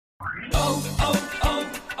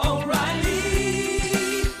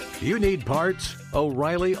O'Reilly. You need parts?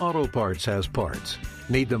 O'Reilly Auto Parts has parts.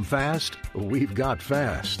 Need them fast? We've got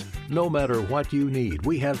fast. No matter what you need,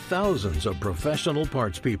 we have thousands of professional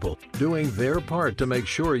parts people doing their part to make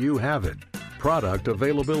sure you have it. Product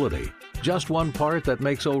availability. Just one part that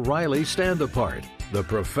makes O'Reilly stand apart. The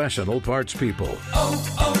professional parts people.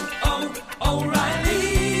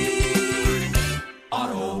 O'Reilly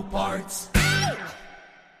Auto Parts.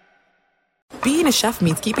 Being a chef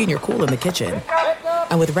means keeping your cool in the kitchen.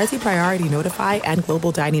 And with Resi Priority Notify and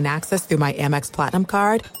Global Dining Access through my Amex Platinum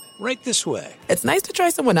card, right this way. It's nice to try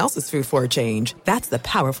someone else's food for a change. That's the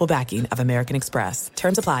powerful backing of American Express.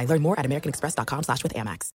 Terms apply. Learn more at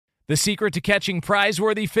americanexpress.com/withAmex. The secret to catching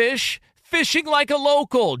prize-worthy fish? Fishing like a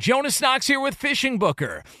local. Jonas Knox here with Fishing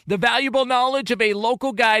Booker. The valuable knowledge of a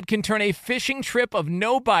local guide can turn a fishing trip of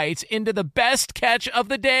no bites into the best catch of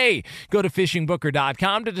the day. Go to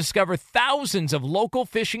fishingbooker.com to discover thousands of local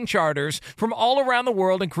fishing charters from all around the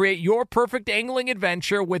world and create your perfect angling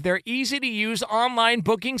adventure with their easy-to-use online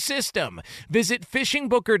booking system. Visit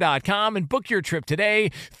fishingbooker.com and book your trip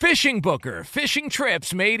today. Fishing Booker. Fishing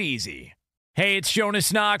trips made easy. Hey, it's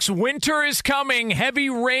Jonas Knox. Winter is coming. Heavy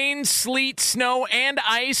rain, sleet, snow, and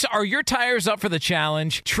ice. Are your tires up for the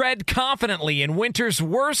challenge? Tread confidently in winter's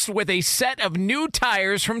worst with a set of new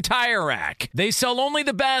tires from Tire Rack. They sell only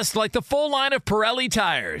the best, like the full line of Pirelli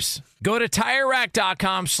tires. Go to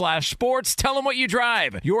TireRack.com/sports. Tell them what you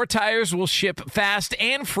drive. Your tires will ship fast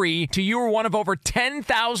and free to you or one of over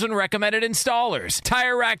 10,000 recommended installers.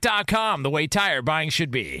 TireRack.com, the way tire buying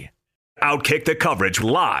should be. Outkick the coverage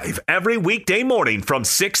live every weekday morning from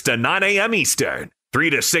 6 to 9 a.m. Eastern,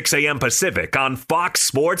 3 to 6 a.m. Pacific on Fox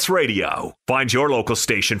Sports Radio. Find your local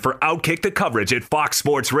station for Outkick the coverage at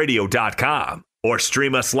foxsportsradio.com or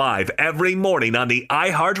stream us live every morning on the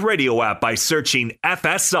iHeartRadio app by searching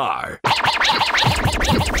FSR. Now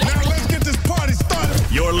let's get this party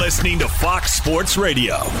started. You're listening to Fox Sports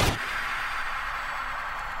Radio.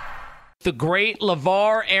 The great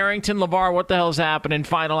LeVar Arrington. LeVar, what the hell's happening?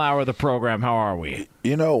 Final hour of the program. How are we?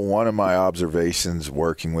 You know, one of my observations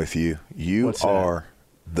working with you, you are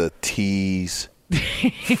the tease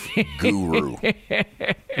guru.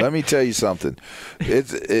 Let me tell you something.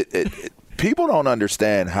 People don't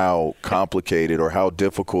understand how complicated or how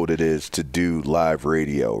difficult it is to do live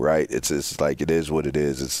radio, right? It's like it is what it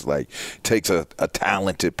is. It's like it takes a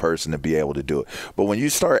talented person to be able to do it. But when you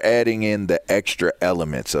start adding in the extra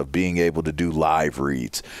elements of being able to do live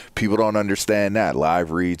reads, people don't understand that. Live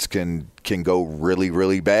reads can go really,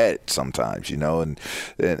 really bad sometimes, you know, and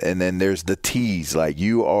then there's the tease. Like,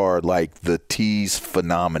 you are like the tease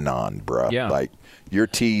phenomenon, bro. Yeah. Like, your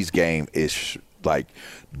tease game is like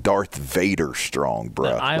Darth Vader strong,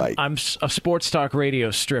 bro. I'm a sports talk radio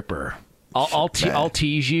stripper. I'll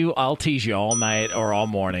tease you. I'll tease you all night or all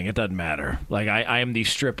morning. It doesn't matter. Like, I am the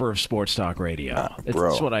stripper of sports talk radio. It's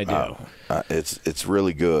what I do. It's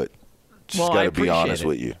really good. Just got to be honest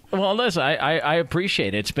with you. Well, listen, I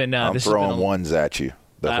appreciate it. It's been I'm throwing ones at you.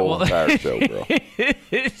 The whole entire show, bro.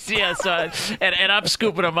 Yeah, so, and I'm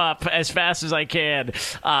scooping them up as fast as I can.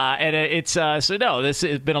 This has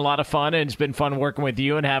been a lot of fun, and it's been fun working with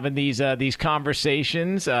you and having these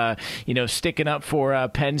conversations, sticking up for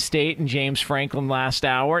Penn State and James Franklin last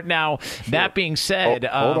hour. Now, that being said...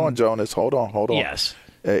 hold on, Jonas. Hold on. Yes.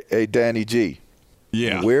 Hey, Danny G.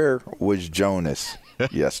 Yeah. Where was Jonas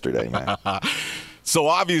yesterday, man? So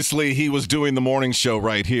obviously he was doing the morning show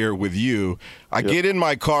right here with you. I get in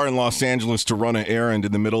my car in Los Angeles to run an errand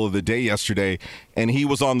in the middle of the day yesterday, and he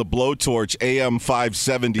was on the blowtorch AM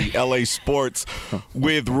 570 LA Sports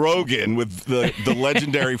with Rogan, with the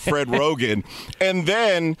legendary Fred Rogan. And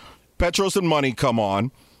then Petros and Money come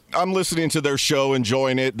on. I'm listening to their show,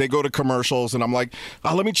 enjoying it. They go to commercials, and I'm like,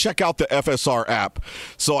 let me check out the FSR app.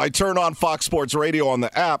 So I turn on Fox Sports Radio on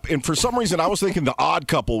the app, and for some reason I was thinking The Odd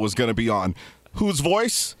Couple was going to be on. Whose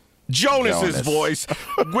voice? Jonas's voice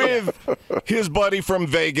with his buddy from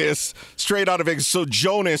Vegas, straight out of Vegas. So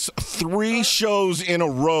Jonas, 3 shows in a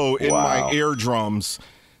row in my eardrums.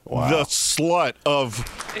 Wow. The slut of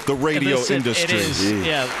the radio industry. It is.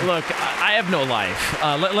 Yeah, look, I have no life.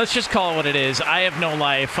 Let's just call it what it is. I have no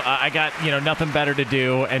life. I got nothing better to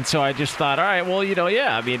do, and so I just thought, all right, well,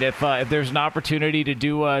 I mean, if there's an opportunity to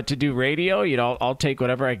do radio, I'll take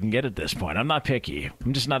whatever I can get at this point. I'm not picky.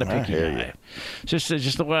 I'm just not a picky guy. It's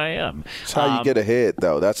just the way I am. That's how you get ahead,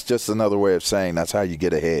 though. That's just another way of saying that's how you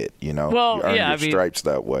get ahead. Well, you earn your stripes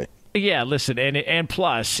that way. Yeah, listen, and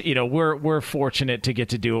plus, we're fortunate to get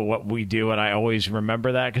to do what we do, and I always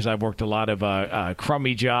remember that because I've worked a lot of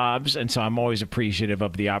crummy jobs, and so I'm always appreciative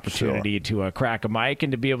of the opportunity to crack a mic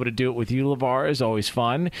and to be able to do it with you, LeVar, is always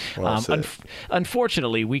fun. Well,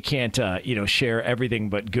 unfortunately, we can't, share everything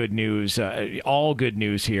but good news, all good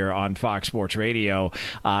news here on Fox Sports Radio,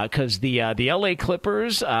 because the LA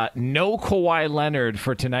Clippers, no Kawhi Leonard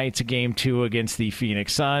for tonight's Game 2 against the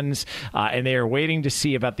Phoenix Suns, and they are waiting to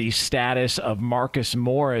see about the status of Marcus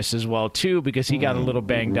Morris as well, too, because he got a little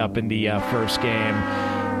banged up in the first game.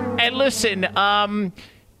 And listen,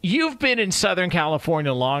 you've been in Southern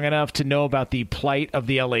California long enough to know about the plight of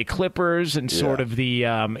the LA Clippers and sort of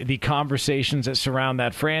the conversations that surround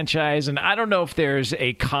that franchise. And I don't know if there's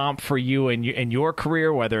a comp for you in your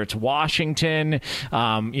career, whether it's Washington,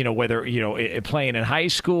 whether playing in high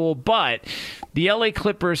school, but the LA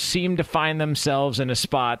Clippers seem to find themselves in a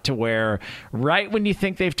spot to where right when you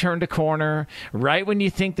think they've turned a corner, right when you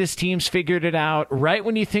think this team's figured it out, right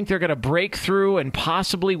when you think they're going to break through and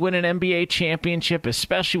possibly win an NBA championship,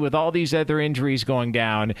 especially with all these other injuries going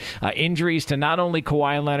down, injuries to not only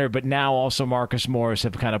Kawhi Leonard, but now also Marcus Morris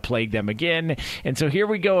have kind of plagued them again. And so here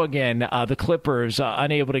we go again. The Clippers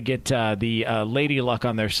unable to get the lady luck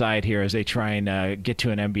on their side here as they try and get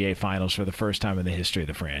to an NBA Finals for the first time in the history of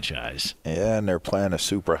the franchise. Yeah, and they're playing a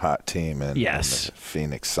super hot team in the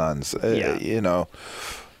Phoenix Suns. I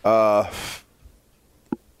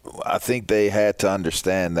think they had to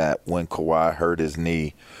understand that when Kawhi hurt his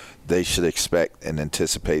knee, they should expect and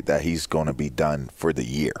anticipate that he's going to be done for the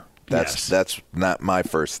year. That's not my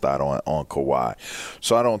first thought on Kawhi.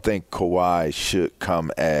 So I don't think Kawhi should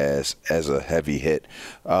come as a heavy hit.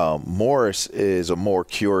 Morris is a more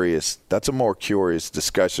curious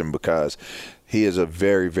discussion because he is a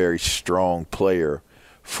very, very strong player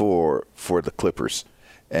for the Clippers.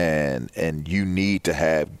 And you need to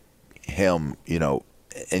have him,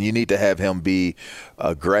 and you need to have him be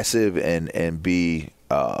aggressive and be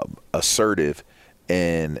assertive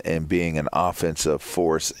and being an offensive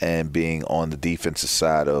force and being on the defensive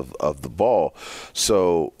side of the ball.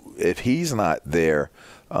 So if he's not there,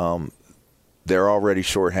 they're already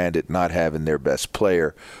shorthanded, not having their best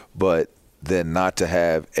player, but then not to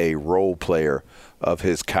have a role player of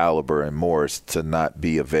his caliber and Morris to not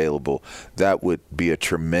be available, that would be a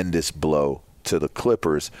tremendous blow to the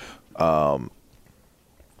Clippers. Paul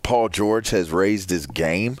George has raised his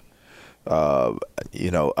game.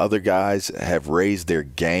 Other guys have raised their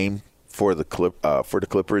game for the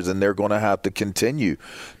Clippers, and they're going to have to continue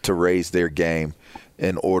to raise their game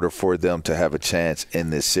in order for them to have a chance in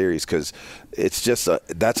this series, because it's just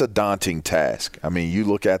that's a daunting task. I mean, you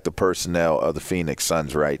look at the personnel of the Phoenix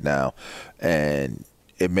Suns right now, and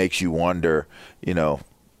it makes you wonder, who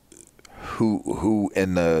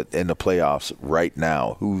in the playoffs right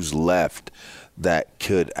now, who's left that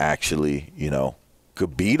could actually,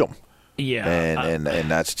 could beat them. Yeah,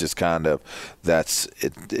 and that's just kind of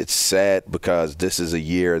it's sad because this is a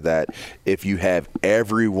year that if you have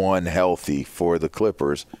everyone healthy for the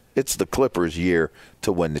Clippers, it's the Clippers' year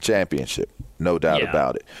to win the championship, no doubt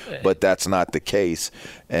about it. But that's not the case,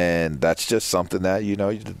 and that's just something that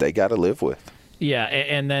they got to live with. Yeah,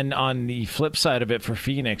 and then on the flip side of it for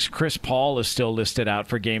Phoenix, Chris Paul is still listed out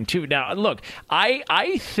for Game 2. Now, look,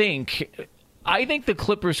 I think the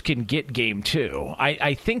Clippers can get Game 2.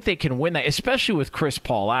 I think they can win that, especially with Chris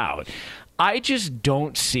Paul out. I just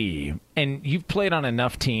don't see, and you've played on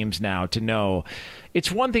enough teams now to know, it's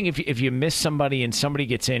one thing if you miss somebody and somebody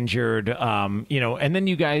gets injured, and then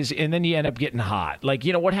you end up getting hot. Like,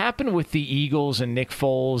 what happened with the Eagles and Nick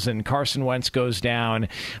Foles and Carson Wentz goes down. I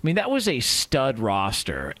mean, that was a stud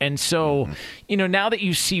roster. And so, now that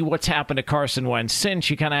you see what's happened to Carson Wentz since,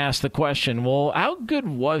 you kind of ask the question, well, how good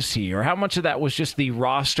was he? Or how much of that was just the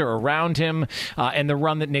roster around him and the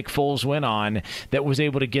run that Nick Foles went on that was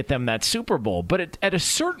able to get them that Super Bowl? But at a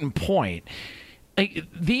certain point,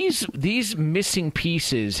 these missing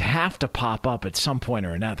pieces have to pop up at some point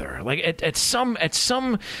or another. Like at some,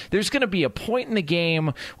 there's going to be a point in the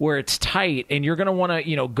game where it's tight, and you're going to want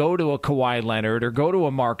to go to a Kawhi Leonard or go to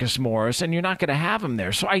a Marcus Morris, and you're not going to have him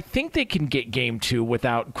there. So I think they can get Game 2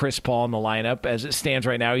 without Chris Paul in the lineup. As it stands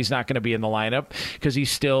right now, he's not going to be in the lineup because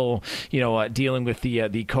he's still dealing with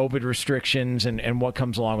the COVID restrictions and what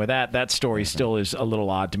comes along with that. That story still is a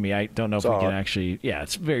little odd to me. I don't know if we can actually. Yeah,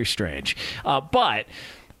 it's very strange. But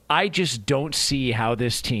I just don't see how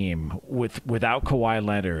this team, without Kawhi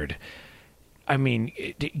Leonard, I mean,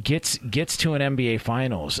 it gets to an NBA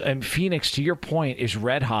Finals. And Phoenix, to your point, is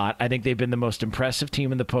red hot. I think they've been the most impressive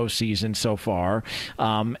team in the postseason so far.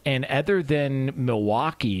 And other than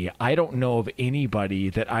Milwaukee, I don't know of anybody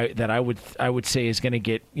that I would say is going to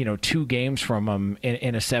get 2 games from them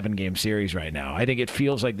in a 7-game series right now. I think it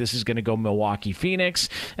feels like this is going to go Milwaukee, Phoenix,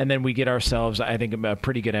 and then we get ourselves, I think, a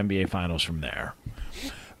pretty good NBA Finals from there.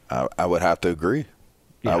 I would have to agree.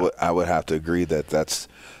 Yeah. I would have to agree that's.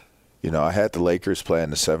 I had the Lakers playing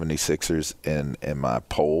the 76ers in my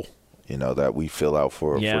poll, that we fill out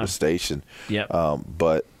for the station. Yep.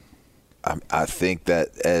 But I think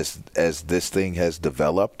that as this thing has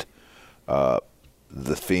developed,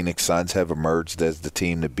 the Phoenix Suns have emerged as the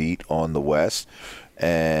team to beat on the West.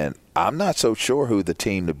 And I'm not so sure who the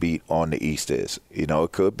team to beat on the East is.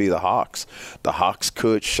 It could be the Hawks. The Hawks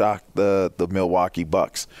could shock the Milwaukee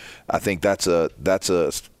Bucks. I think that's a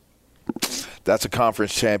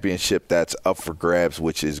conference championship that's up for grabs,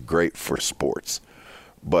 which is great for sports.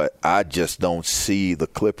 But I just don't see the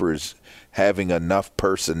Clippers having enough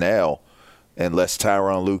personnel unless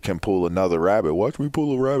Tyronn Lue can pull another rabbit. Watch me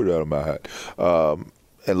pull a rabbit out of my hat.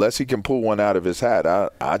 Unless he can pull one out of his hat,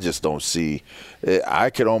 I just don't see –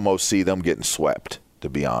 I could almost see them getting swept, to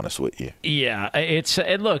be honest with you. Yeah,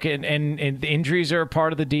 look, and injuries are a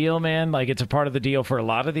part of the deal, man. Like, it's a part of the deal for a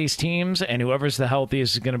lot of these teams, and whoever's the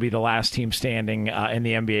healthiest is going to be the last team standing in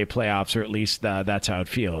the NBA playoffs, or at least that's how it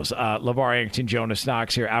feels. LeVar Arrington, Jonas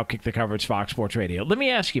Knox here, Outkick the Coverage, Fox Sports Radio. Let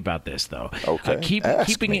me ask you about this, though. Okay.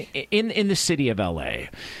 Keeping it in the city of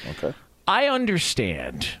L.A. Okay. I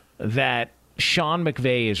understand that Sean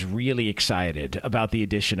McVay is really excited about the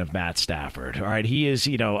addition of Matt Stafford. All right, he is,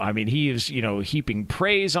 heaping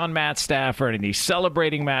praise on Matt Stafford, and he's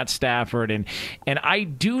celebrating Matt Stafford, and I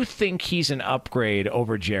do think he's an upgrade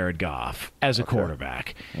over Jared Goff as a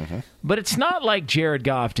quarterback. Mm-hmm. But it's not like Jared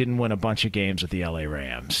Goff didn't win a bunch of games with the LA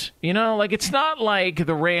Rams. It's not like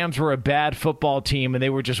the Rams were a bad football team and they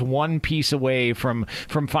were just one piece away from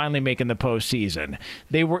finally making the postseason.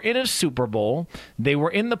 They were in a Super Bowl. They were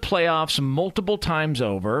in the playoffs multiple times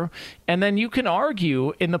over. And then you can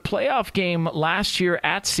argue in the playoff game last year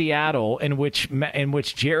at Seattle, in which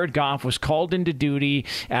Jared Goff was called into duty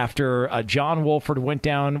after John Wolford went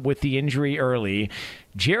down with the injury early.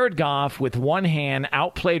 Jared Goff, with one hand,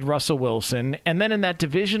 outplayed Russell Wilson. And then in that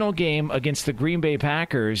divisional game against the Green Bay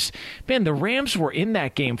Packers, man, the Rams were in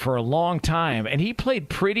that game for a long time, and he played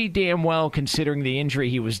pretty damn well considering the injury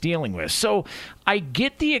he was dealing with. So I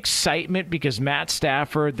get the excitement because Matt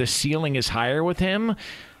Stafford, the ceiling is higher with him.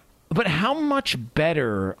 But how much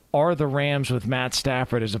better are the Rams with Matt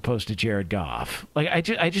Stafford as opposed to Jared Goff? Like,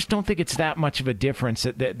 I just don't think it's that much of a difference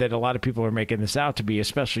that a lot of people are making this out to be,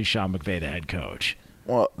 especially Sean McVay, the head coach.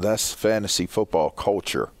 Well, that's fantasy football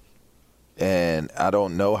culture, and I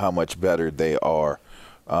don't know how much better they are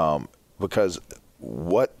because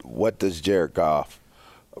what does Jared Goff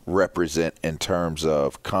represent in terms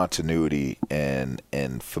of continuity and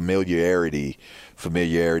familiarity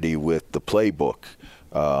with the playbook?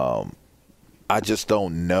 I just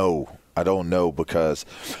don't know. I don't know because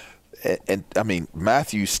and I mean,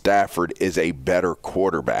 Matthew Stafford is a better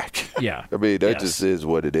quarterback. Yeah. I mean, that just is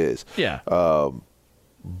what it is. Yeah.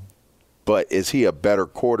 But is he a better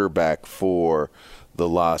quarterback for the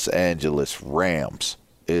Los Angeles Rams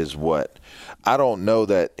is what I don't know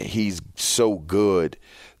that he's so good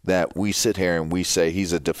that we sit here and we say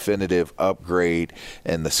he's a definitive upgrade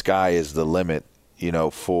and the sky is the limit,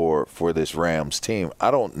 for this Rams team.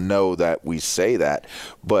 I don't know that we say that,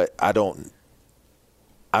 but I don't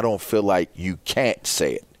feel like you can't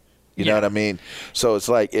say it. You know what I mean? So it's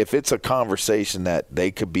like if it's a conversation that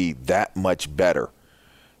they could be that much better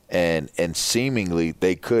and seemingly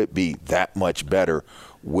they could be that much better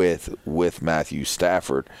with Matthew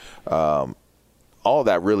Stafford. All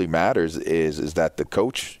that really matters is that the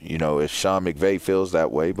coach, if Sean McVay feels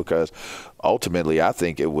that way, because ultimately I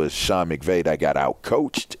think it was Sean McVay that got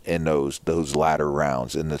out-coached in those latter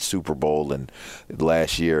rounds in the Super Bowl and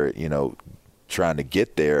last year, trying to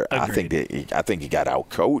get there. Agreed. I think he got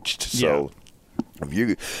out-coached. So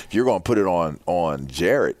if you're going to put it on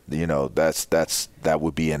Jarrett, that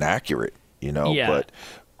would be inaccurate, Yeah.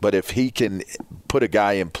 But if he can put a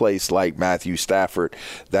guy in place like Matthew Stafford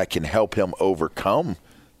that can help him overcome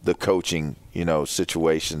the coaching,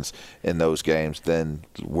 situations in those games, then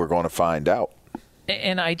we're going to find out.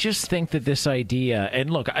 And I just think that this idea, and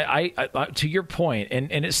look, I to your point,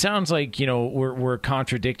 and it sounds like we're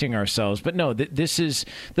contradicting ourselves, but no, this is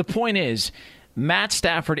the point is. Matt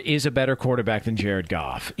Stafford is a better quarterback than Jared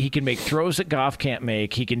Goff. He can make throws that Goff can't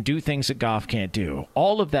make. He can do things that Goff can't do.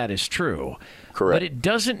 All of that is true. Correct. But it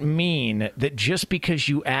doesn't mean that just because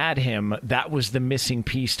you add him, that was the missing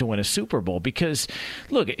piece to win a Super Bowl. Because,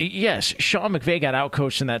 look, yes, Sean McVay got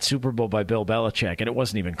outcoached in that Super Bowl by Bill Belichick, and it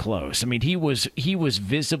wasn't even close. I mean, he was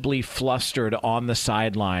visibly flustered on the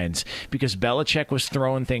sidelines because Belichick was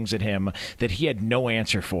throwing things at him that he had no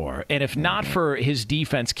answer for. And if not for his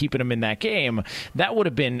defense keeping him in that game, that would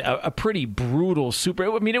have been a pretty brutal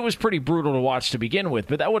I mean, it was pretty brutal to watch to begin with,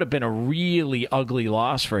 but that would have been a really ugly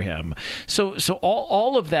loss for him. So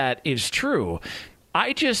all of that is true.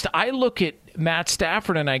 I look at Matt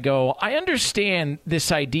Stafford and I go, I understand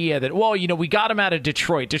this idea that, well, we got him out of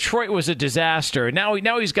Detroit. Detroit was a disaster. Now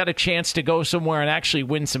he's got a chance to go somewhere and actually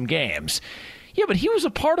win some games. Yeah, but he was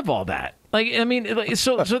a part of all that.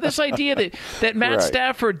 So this idea that Matt Right.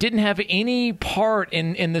 Stafford didn't have any part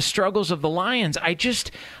in the struggles of the Lions, I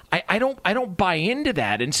don't buy into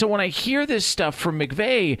that. And so when I hear this stuff from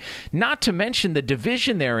McVay, not to mention the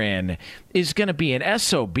division they're in is going to be an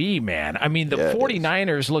SOB, man. I mean, the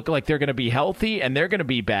 49ers look like they're going to be healthy and they're going to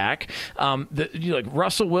be back. Like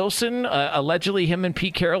Russell Wilson, allegedly him and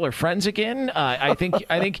Pete Carroll are friends again. I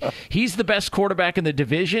think he's the best quarterback in the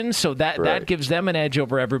division, so that gives them an edge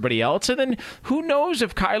over everybody else. And then who knows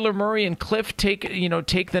if Kyler Murray and Cliff take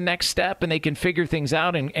the next step and they can figure things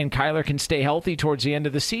out and Kyler can stay healthy towards the end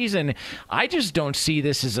of the season. I just don't see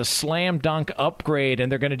this as a slam dunk upgrade and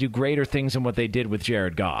they're going to do greater things than what they did with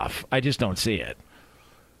Jared Goff. I just don't see it.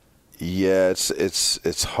 Yeah,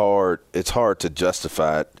 it's hard to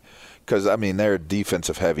justify it because I mean they're a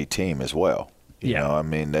defensive heavy team as well. You know, I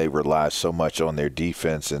mean, they rely so much on their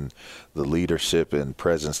defense and the leadership and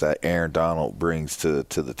presence that Aaron Donald brings to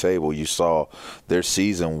the table. You saw their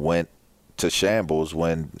season went to shambles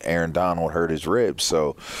when Aaron Donald hurt his ribs.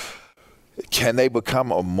 So can they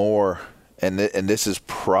become a more – and this is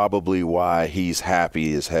probably why he's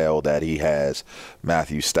happy as hell that he has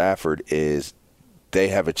Matthew Stafford is they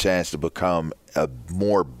have a chance to become a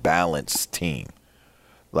more balanced team.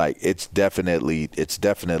 Like it's definitely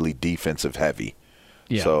defensive heavy.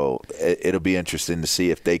 Yeah. So it'll be interesting to see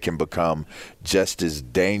if they can become just as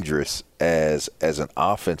dangerous as an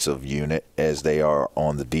offensive unit as they are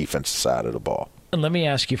on the defensive side of the ball. And let me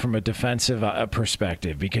ask you from a defensive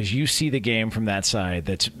perspective, because you see the game from that side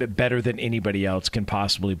that's better than anybody else can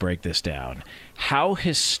possibly break this down. How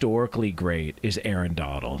historically great is Aaron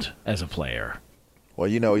Donald as a player? Well,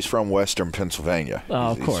 he's from Western Pennsylvania. Oh,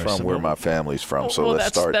 of course. He's from where my family's from, so let's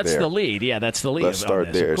start there. That's the lead. Yeah, that's the lead. Let's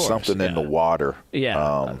start there. There's something in the water.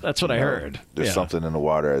 Yeah, that's what I heard. There's something in the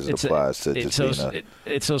water as it applies to just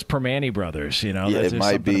it's those Permani brothers, Yeah, it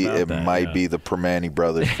might be the Permani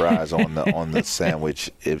brothers fries on the sandwich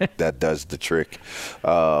if that does the trick.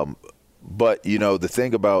 But the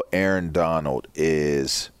thing about Aaron Donald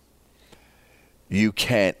is you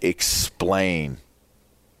can't explain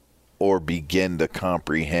or begin to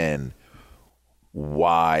comprehend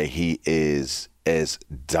why he is as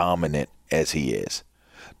dominant as he is.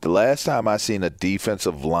 The last time I seen a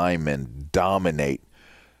defensive lineman dominate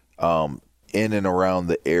in and around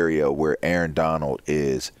the area where Aaron Donald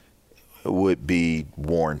is would be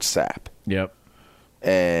Warren Sapp. Yep.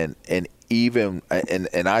 And even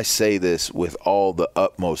and I say this with all the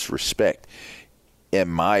utmost respect. In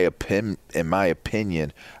my opinion,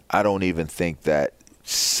 I don't even think that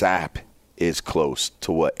Sapp is close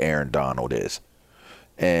to what Aaron Donald is.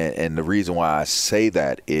 And the reason why I say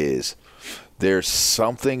that is there's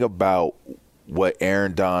something about what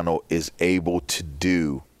Aaron Donald is able to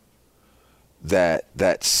do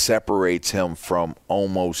that separates him from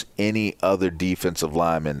almost any other defensive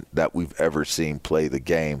lineman that we've ever seen play the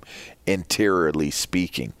game, interiorly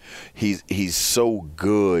speaking. He's so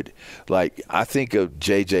good. Like I think of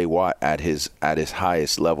J.J. Watt at his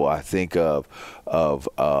highest level. I think of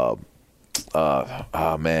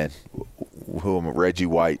Reggie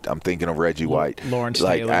White. I'm thinking of Reggie White. Lawrence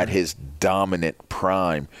like Taylor. At his dominant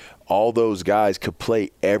prime. All those guys could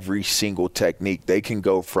play every single technique. They can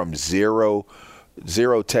go from zero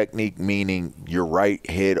technique, meaning your right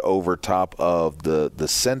head over top of the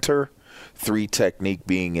center, 3 technique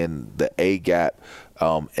being in the A gap,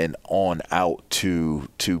 and on out to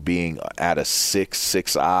being at a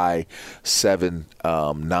 6'I",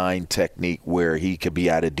 7'9" technique where he could be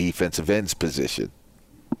at a defensive end's position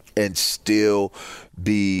and still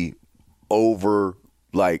be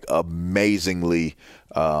amazingly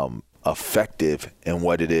effective in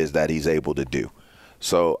what it is that he's able to do.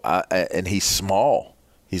 So, and he's small.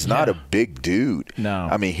 He's not a big dude. No.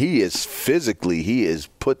 I mean, he is physically, he's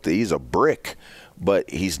a brick, but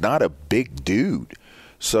he's not a big dude.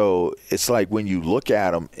 So it's like when you look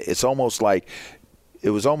at him, it was almost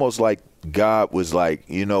like God was like,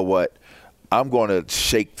 you know what? I'm going to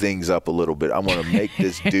shake things up a little bit. I'm going to make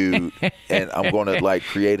this dude, and I'm going to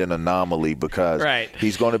create an anomaly because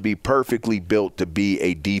he's going to be perfectly built to be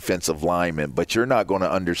a defensive lineman, but you're not going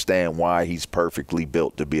to understand why he's perfectly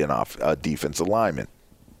built to be a defensive lineman.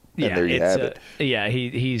 And there you have it.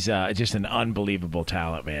 He's just an unbelievable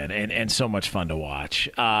talent, man, and so much fun to watch.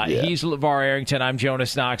 He's LeVar Arrington. I'm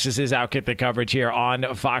Jonas Knox. This is Outkick the Coverage here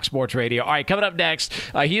on Fox Sports Radio. All right, coming up next,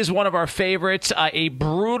 he is one of our favorites, a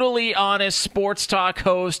brutally honest sports talk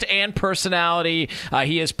host and personality.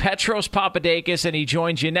 He is Petros Papadakis, and he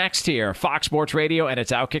joins you next here, Fox Sports Radio, and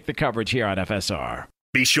it's Outkick the Coverage here on FSR.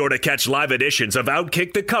 Be sure to catch live editions of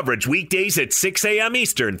Outkick the Coverage weekdays at 6 a.m.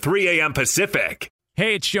 Eastern, 3 a.m. Pacific.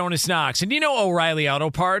 Hey, it's Jonas Knox, and you know O'Reilly Auto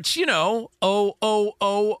Parts, O'Reilly,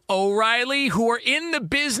 who are in the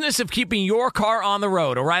business of keeping your car on the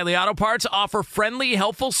road. O'Reilly Auto Parts offer friendly,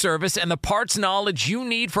 helpful service and the parts knowledge you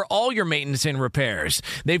need for all your maintenance and repairs.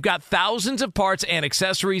 They've got thousands of parts and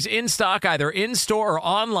accessories in stock, either in-store or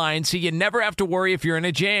online, so you never have to worry if you're in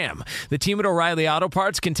a jam. The team at O'Reilly Auto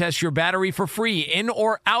Parts can test your battery for free, in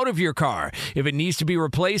or out of your car. If it needs to be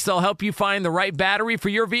replaced, they'll help you find the right battery for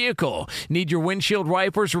your vehicle. Need your windshield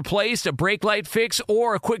wipers replaced, a brake light fix,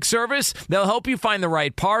 or a quick service? They'll help you find the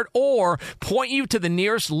right part or point you to the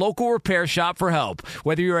nearest local repair shop for help.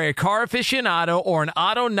 Whether you're a car aficionado or an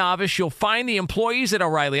auto novice, you'll find the employees at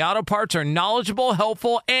O'Reilly Auto Parts are knowledgeable,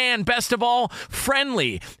 helpful, and best of all,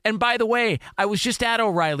 friendly. And by the way, I was just at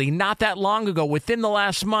O'Reilly not that long ago, within the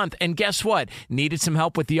last month, and guess what? Needed some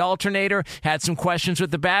help with the alternator, had some questions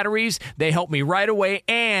with the batteries. They helped me right away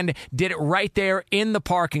and did it right there in the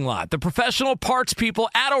parking lot. The professional parts people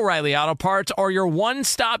at O'Reilly Auto Parts are your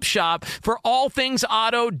one-stop shop for all things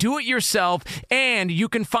auto, do-it-yourself, and you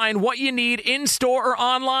can find what you need in-store or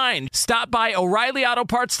online. Stop by O'Reilly Auto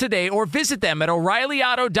Parts today or visit them at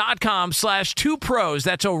O'ReillyAuto.com/2pros.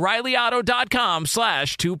 That's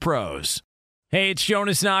O'ReillyAuto.com/2pros. Hey, it's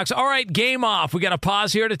Jonas Knox. All right, game off. We got to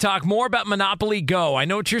pause here to talk more about Monopoly Go. I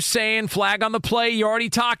know what you're saying, flag on the play. You already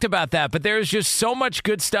talked about that, but there's just so much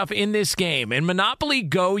good stuff in this game. In Monopoly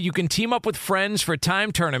Go, you can team up with friends for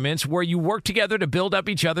time tournaments where you work together to build up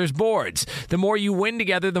each other's boards. The more you win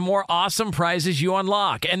together, the more awesome prizes you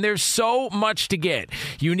unlock, and there's so much to get.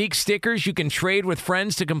 Unique stickers you can trade with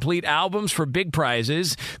friends to complete albums for big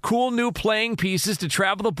prizes, cool new playing pieces to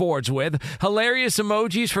travel the boards with, hilarious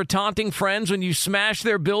emojis for taunting friends when you smash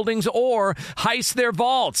their buildings or heist their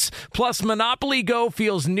vaults. Plus, Monopoly Go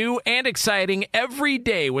feels new and exciting every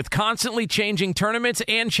day with constantly changing tournaments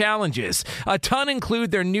and challenges. A ton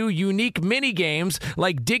include their new unique mini games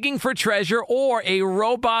like digging for treasure or a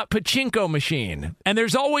robot pachinko machine. And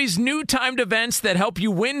there's always new timed events that help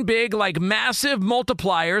you win big, like massive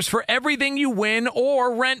multipliers for everything you win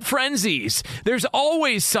or rent frenzies. There's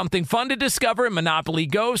always something fun to discover in Monopoly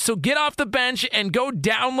Go, so get off the bench and go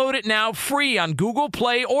download it now free on Google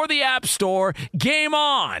Play or the App Store. Game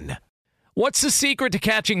on! What's the secret to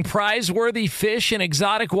catching prize-worthy fish in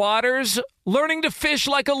exotic waters? Learning to fish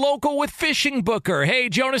like a local with Fishing Booker. Hey,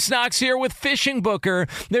 Jonas Knox here with Fishing Booker.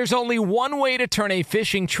 There's only one way to turn a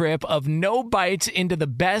fishing trip of no bites into the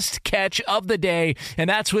best catch of the day, and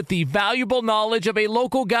that's with the valuable knowledge of a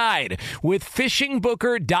local guide. With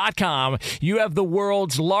FishingBooker.com, you have the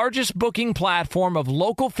world's largest booking platform of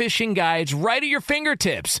local fishing guides right at your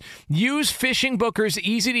fingertips. Use Fishing Booker's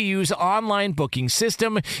easy-to-use online booking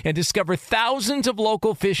system and discover thousands of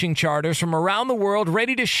local fishing charters from around the world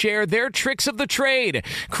ready to share their tricks of the trade.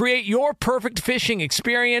 Create your perfect fishing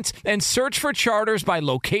experience and search for charters by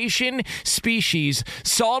location, species,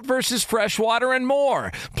 salt versus freshwater, and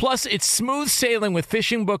more. Plus, it's smooth sailing with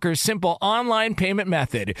Fishing Booker's simple online payment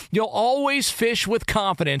method. You'll always fish with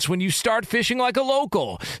confidence when you start fishing like a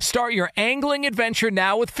local. Start your angling adventure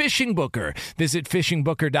now with Fishing Booker. Visit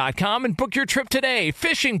FishingBooker.com and book your trip today.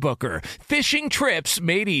 Fishing Booker. Fishing trips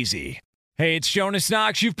made easy. Hey, it's Jonas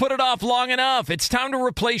Knox. You've put it off long enough. It's time to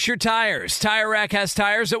replace your tires. Tire Rack has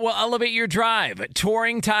tires that will elevate your drive.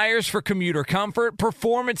 Touring tires for commuter comfort,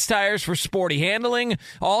 performance tires for sporty handling,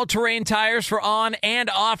 all-terrain tires for on- and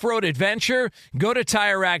off-road adventure. Go to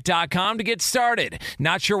TireRack.com to get started.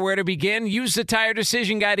 Not sure where to begin? Use the Tire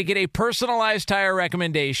Decision Guide to get a personalized tire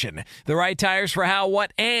recommendation. The right tires for how,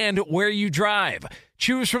 what, and where you drive.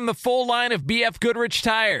 Choose from the full line of BF Goodrich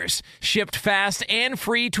tires, shipped fast and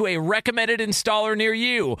free to a recommended installer near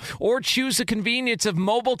you, or choose the convenience of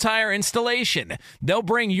mobile tire installation. They'll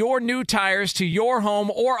bring your new tires to your home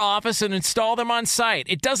or office and install them on site.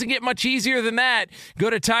 It doesn't get much easier than that. Go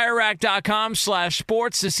to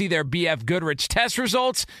TireRack.com/sports to see their BF Goodrich test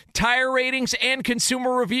results, tire ratings, and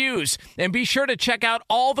consumer reviews. And be sure to check out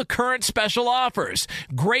all the current special offers.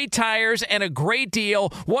 Great tires and a great deal.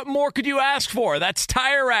 What more could you ask for? That's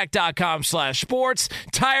TireRack.com/sports.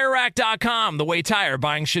 TireRack.com, the way tire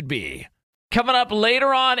buying should be. Coming up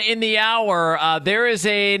later on in the hour, there is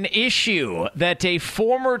an issue that a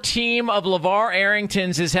former team of LeVar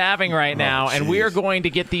Arrington's is having right now, and we are going to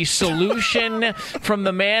get the solution from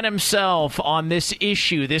the man himself on this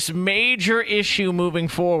issue, this major issue moving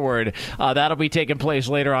forward. That'll be taking place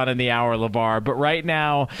later on in the hour, LeVar. But right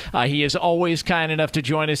now, he is always kind enough to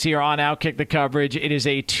join us here on Outkick the Coverage. It is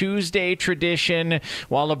a Tuesday tradition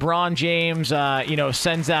while LeBron James,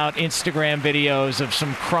 sends out Instagram videos of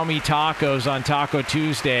some crummy tacos on Taco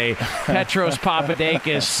Tuesday. Petros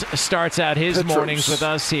Papadakis starts out his mornings with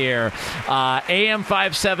us here. AM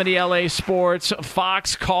 570 LA Sports,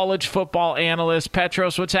 Fox college football analyst.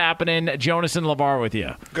 Petros, what's happening? Jonas and LeVar with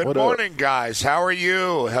you. Good morning, guys. How are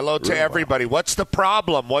you? Hello to everybody. What's the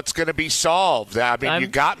problem? What's going to be solved? I mean, you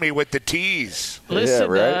got me with the tease. Listen,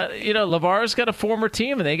 LeVar's got a former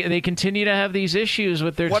team, and they continue to have these issues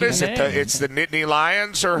with their team. What is it? It's the Nittany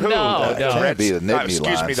Lions or who? No. It can't be the Nittany Lions.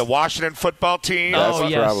 Excuse me, the Washington football team.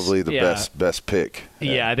 That's probably the best pick.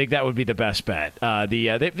 Yeah, I think that would be the best bet.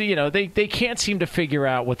 They can't seem to figure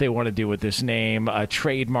out what they want to do with this name,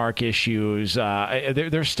 trademark issues.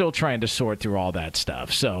 They're still trying to sort through all that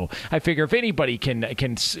stuff. So I figure if anybody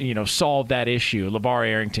can solve that issue, LeVar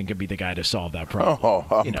Arrington could be the guy to solve that problem. Oh,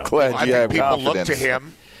 I'm glad you have people confidence. Look to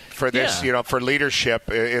him for this, for leadership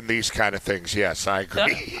in these kind of things. Yes, I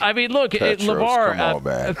agree. I mean, look, Petros, LeVar. come on,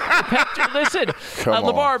 man. Listen,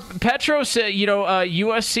 LeVar, Petros,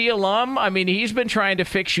 USC alum. I mean, he's been trying to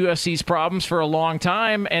fix USC's problems for a long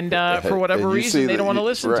time, and for whatever reason, they don't want to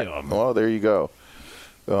listen to him. Well, there you go.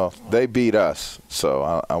 Well, they beat us,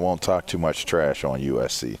 so I won't talk too much trash on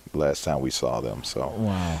USC last time we saw them. So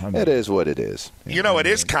it is what it is. It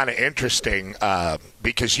is kind of interesting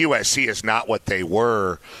because USC is not what they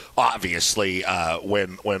were, obviously,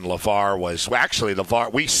 when LeVar was – actually,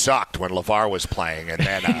 we sucked when LeVar was playing. And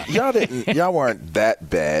then y'all weren't that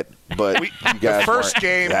bad, but you guys weren't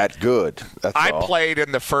that good. I played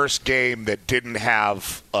in the first game that didn't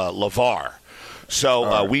have LeVar.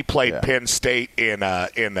 So we played Penn State in a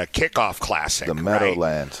kickoff classic. The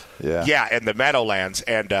Meadowlands, right? Yeah, in the Meadowlands.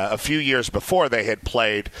 And a few years before, they had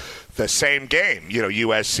played the same game,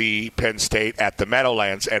 USC, Penn State at the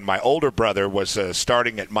Meadowlands. And my older brother was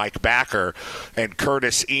starting at Mike Backer, and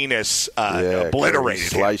Curtis Enos obliterated him.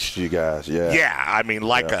 Sliced you guys, Yeah, I mean,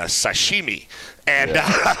 like a sashimi. And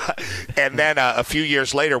and then a few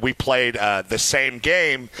years later, we played the same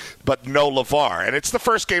game, but no LeVar. And it's the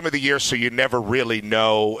first game of the year, so you never really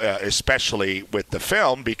know, especially with the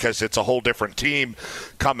film, because it's a whole different team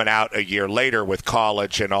coming out a year later with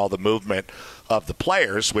college and all the movement of the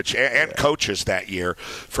players and coaches that year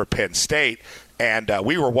for Penn State. And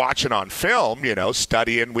we were watching on film,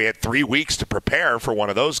 studying. We had 3 weeks to prepare for one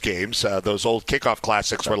of those games. Those old kickoff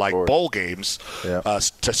classics were like bowl games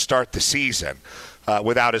to start the season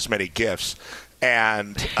without as many gifts.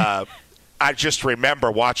 And I just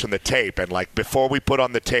remember watching the tape. And, before we put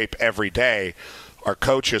on the tape every day, our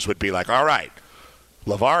coaches would be like, all right,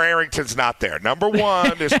 LeVar Arrington's not there. Number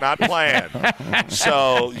one is not playing.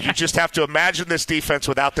 So you just have to imagine this defense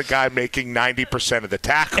without the guy making 90% of the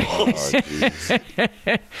tackles.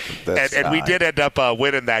 And we did end up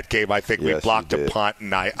winning that game. I think we blocked a punt,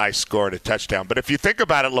 and I scored a touchdown. But if you think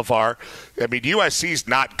about it, LeVar, I mean, USC's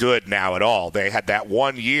not good now at all. They had that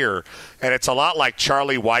 1 year, and it's a lot like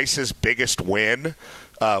Charlie Weiss's biggest win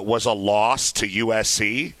was a loss to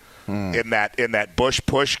USC. In that Bush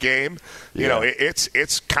push game,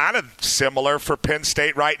 it's kind of similar for Penn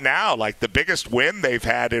State right now. Like the biggest win they've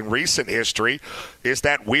had in recent history is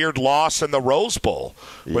that weird loss in the Rose Bowl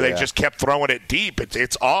where they just kept throwing it deep.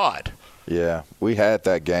 It's odd. Yeah, we had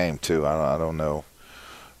that game too. I don't know.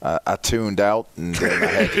 I tuned out and then I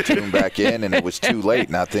had to tune back in, and it was too late.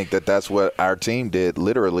 And I think that's what our team did,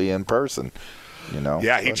 literally in person.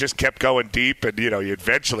 Yeah, he just kept going deep, and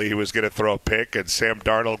eventually he was going to throw a pick, and Sam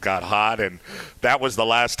Darnold got hot, and that was the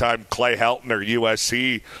last time Clay Helton or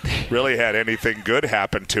USC really had anything good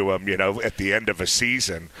happen to him. At the end of a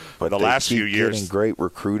season. But the last few years, getting great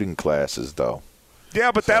recruiting classes, though.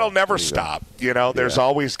 Yeah, but that'll never stop. There's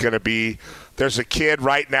always going to be – there's a kid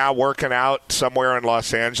right now working out somewhere in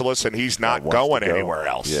Los Angeles, and he's not going anywhere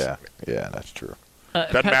else. Yeah, that's true.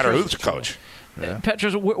 Doesn't matter who's the coach. Yeah.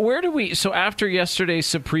 Petros, where do we? So after yesterday's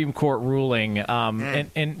Supreme Court ruling,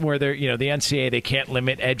 and where the NCAA, they can't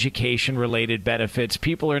limit education-related benefits,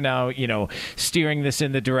 people are now steering this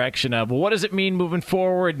in the direction of, well, what does it mean moving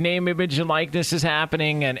forward? Name, image, and likeness is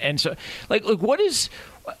happening, and so what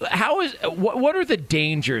are the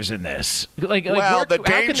dangers in this? How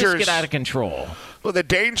can this get out of control? Well, the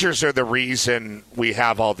dangers are the reason we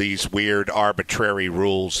have all these weird, arbitrary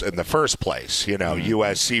rules in the first place.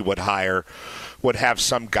 USC would have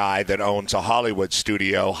some guy that owns a Hollywood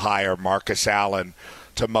studio hire Marcus Allen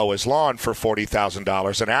to mow his lawn for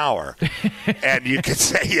 $40,000 an hour. And you could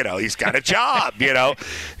say, he's got a job,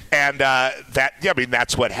 And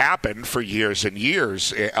that's what happened for years and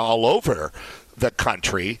years all over the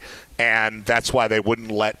country. And that's why they wouldn't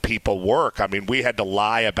let people work. I mean, we had to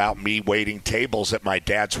lie about me waiting tables at my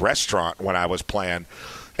dad's restaurant when I was playing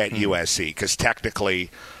at USC, because technically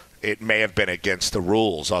it may have been against the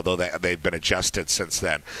rules, although they've been adjusted since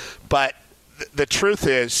then. But the truth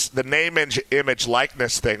is, the name, image,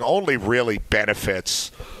 likeness thing only really benefits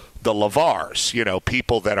the LeVars,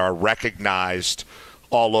 people that are recognized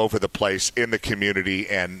all over the place in the community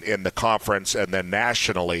and in the conference and then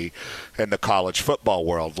nationally in the college football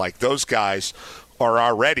world. Like, those guys are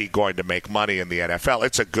already going to make money in the NFL.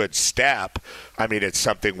 It's a good step. I mean, it's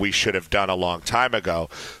something we should have done a long time ago.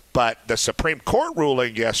 But the Supreme Court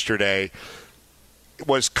ruling yesterday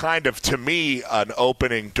was kind of, to me, an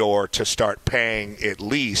opening door to start paying at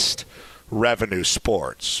least revenue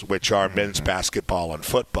sports, which are men's basketball and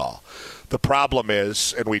football. The problem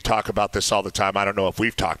is, and we talk about this all the time, I don't know if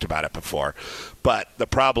we've talked about it before, but the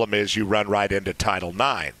problem is you run right into Title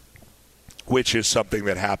IX, which is something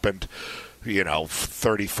that happened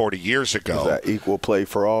 30, 40 years ago. Is that equal play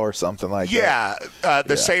for all or something like that? Yeah.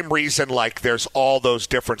 The same reason, like, there's all those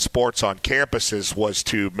different sports on campuses was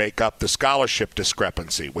to make up the scholarship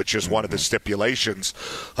discrepancy, which is one of the stipulations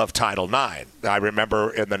of Title IX. I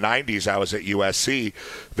remember in the 90s, I was at USC.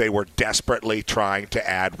 They were desperately trying to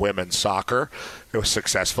add women's soccer. It was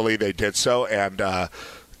successfully. They did so, and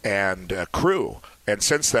crew. And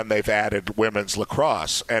since then, they've added women's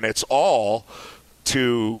lacrosse. And it's all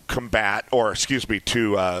to combat,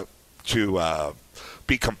 to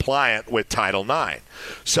be compliant with Title IX.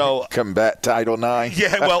 So combat Title IX.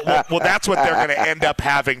 Yeah, well, that's what they're going to end up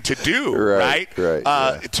having to do, right?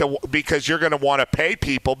 Because you're going to want to pay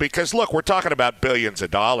people, because look, we're talking about billions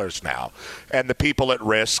of dollars now, and the people at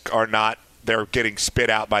risk are not. They're getting spit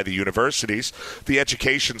out by the universities. The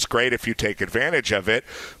education's great if you take advantage of it,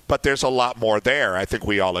 but there's a lot more there. I think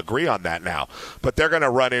we all agree on that now. But they're going to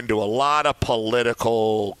run into a lot of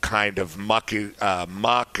political kind of muck and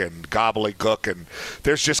gobbledygook, and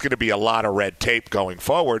there's just going to be a lot of red tape going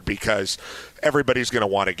forward because everybody's going to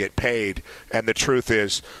want to get paid. And the truth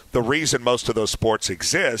is, the reason most of those sports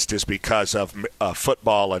exist is because of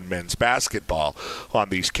football and men's basketball on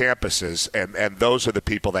these campuses. And those are the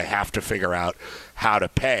people they have to figure out how to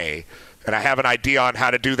pay. And I have an idea on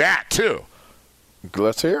how to do that, too.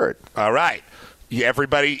 Let's hear it. All right.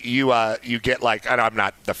 Everybody, you get like, and I'm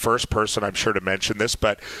not the first person, I'm sure, to mention this,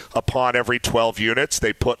 but upon every 12 units,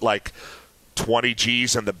 they put like 20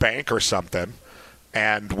 G's in the bank or something.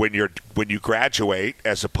 And when you graduate,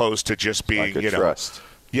 as opposed to just being, like a trust.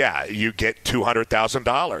 Yeah, you get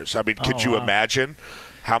 $200,000. I mean, could you imagine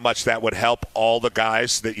how much that would help all the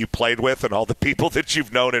guys that you played with and all the people that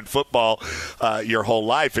you've known in football your whole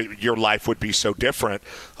life? Your life would be so different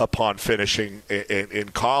upon finishing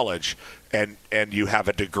in college, and you have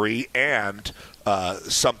a degree and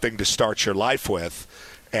something to start your life with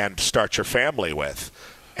and start your family with.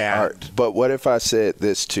 All right, but what if I said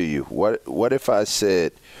this to you? What if I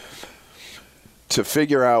said, to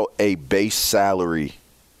figure out a base salary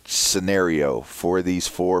scenario for these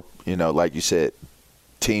four, like you said,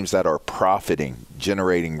 teams that are profiting,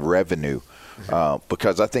 generating revenue,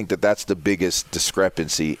 because I think that's the biggest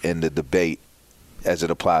discrepancy in the debate as it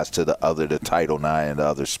applies to the Title IX and the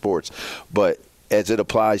other sports. But as it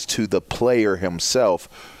applies to the player himself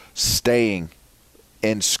staying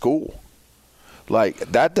in school. Like,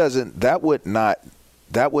 that would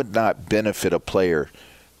not benefit a player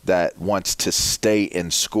that wants to stay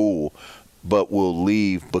in school but will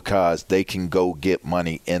leave because they can go get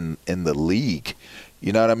money in the league.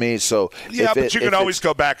 You know what I mean? So yeah, but you can always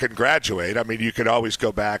go back and graduate. I mean, you can always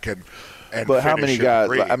go back and but how many guys?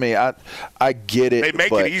 I mean, I get it. They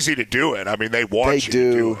make it easy to do it. I mean, they want you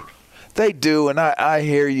to do it. They do, and I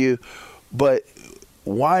hear you, but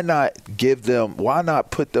why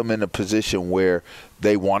not put them in a position where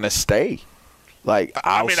they want to stay? Like,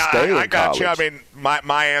 I got you. I mean,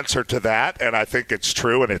 my answer to that, and I think it's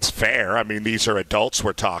true and it's fair. I mean, these are adults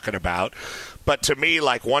we're talking about. But to me,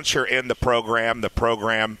 like, once you're in the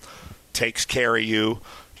program takes care of you.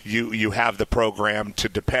 You have the program to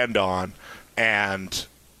depend on. And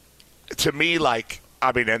to me, like,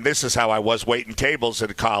 I mean, and this is how I was waiting tables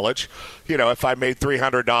in college. You know, if I made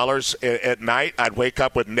 $300 at night, I'd wake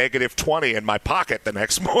up with negative 20 in my pocket the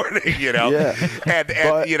next morning, you know. Yeah.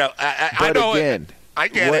 And you know, I know again, I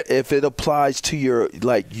get it. If it applies to your,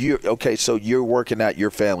 like, so you're working at your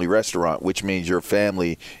family restaurant, which means your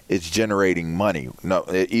family is generating money. No,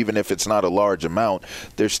 even if it's not a large amount,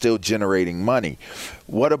 they're still generating money.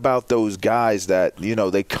 What about those guys that, you know,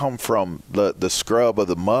 they come from the scrub of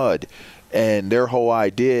the mud, and their whole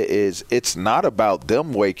idea is it's not about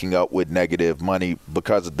them waking up with negative money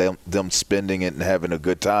because of them spending it and having a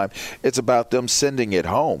good time. It's about them sending it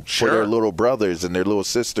home for their little brothers and their little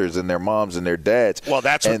sisters and their moms and their dads. Well,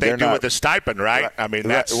 that's what they do with the stipend, right? I mean,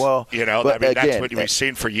 that's that's what we've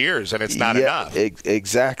seen for years, and it's not enough.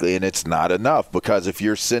 Exactly, and it's not enough because if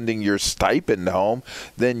you're sending your stipend home,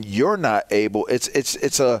 then you're not able.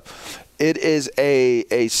 It is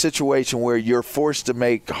a situation where you're forced to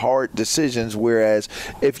make hard decisions, whereas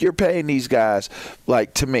if you're paying these guys,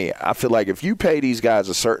 like, to me, I feel like if you pay these guys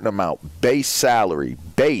a certain amount, base salary,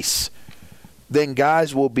 then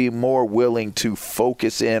guys will be more willing to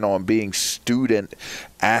focus in on being student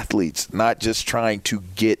athletes, not just trying to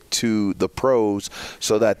get to the pros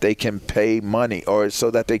so that they can pay money or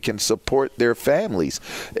so that they can support their families,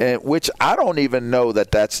 and which I don't even know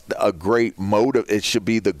that that's a great motive. It should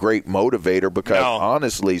be the great motivator because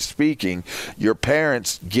honestly speaking, your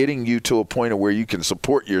parents getting you to a point of where you can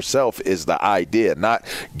support yourself is the idea, not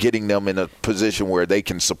getting them in a position where they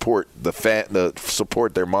can support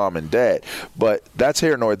support their mom and dad. But that's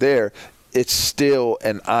here nor there. It's still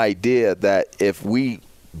an idea that if we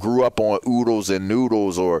grew up on oodles and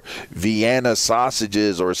noodles or Vienna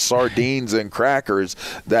sausages or sardines and crackers,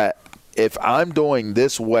 that if I'm doing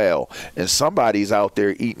this well and somebody's out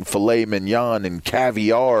there eating filet mignon and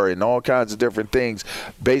caviar and all kinds of different things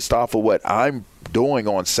based off of what I'm doing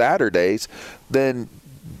on Saturdays, then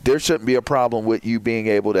there shouldn't be a problem with you being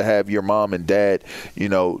able to have your mom and dad, you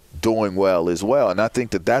know, doing well as well. And I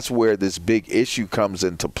think that that's where this big issue comes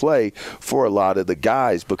into play for a lot of the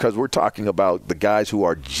guys, because we're talking about the guys who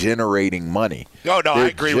are generating money. No, They're I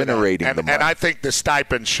agree with that. And I think the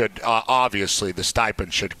stipend should obviously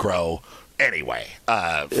grow anyway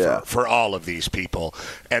for all of these people,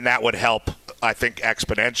 and that would help, I think,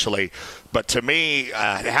 exponentially. But to me,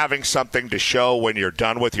 having something to show when you're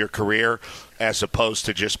done with your career, as opposed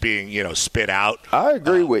to just being, you know, spit out. I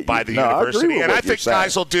agree with by you. the university, and I think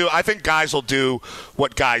guys will do. I think guys will do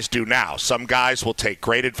what guys do now. Some guys will take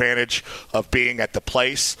great advantage of being at the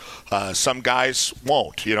place. Some guys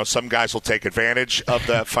won't. You know, some guys will take advantage of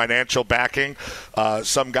the financial backing.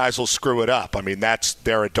 Some guys will screw it up. I mean,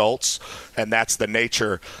 they're adults, and that's the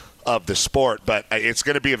nature of the sport. But it's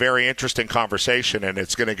going to be a very interesting conversation, and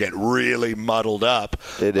it's going to get really muddled up.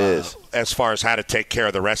 It is. As far as how to take care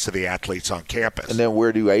of the rest of the athletes on campus. And then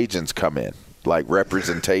where do agents come in? Like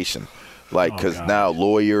representation. Like, because now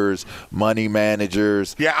lawyers, money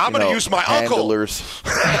managers. Yeah, I'm going to use my handlers.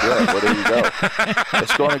 Yeah, well, there you go.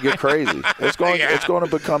 It's going to get crazy. It's going to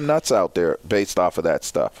become nuts out there based off of that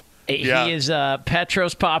stuff. He is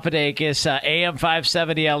Petros Papadakis, AM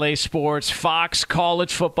 570 LA Sports, Fox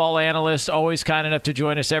college football analyst, always kind enough to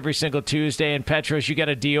join us every single Tuesday. And Petros, you got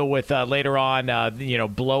to deal with later on,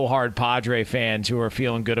 blowhard Padre fans who are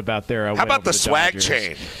feeling good about their How about the swag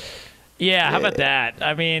chain? Yeah, how about that?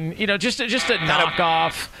 I mean, just a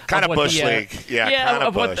knockoff. Kind of Bush League.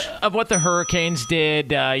 Of what the Hurricanes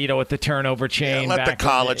did, with the turnover chain. Let the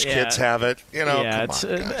college kids have it.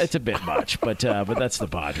 It's a bit much, but that's the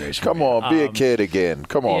Padres. Come on, be a kid again.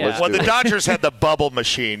 Come on, let's do it. The Dodgers had the bubble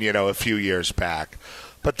machine, a few years back.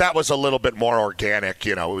 But that was a little bit more organic.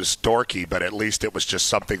 It was dorky, but at least it was just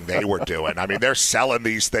something they were doing. I mean, they're selling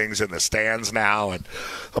these things in the stands now, and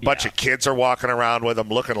a bunch of kids are walking around with them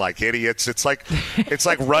looking like idiots. It's like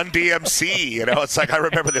Run DMC. It's like I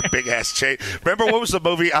remember the big-ass chain. Remember what was the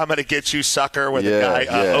movie I'm Gonna Get You, Sucker, where the guy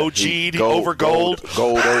OG'd over gold?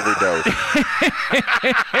 Gold overdose.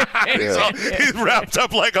 He's wrapped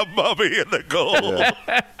up like a mummy in the gold.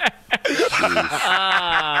 Yeah.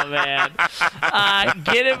 Man.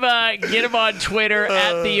 Get him on Twitter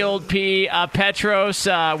at the old P. Petros,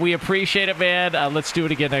 we appreciate it, man. Let's do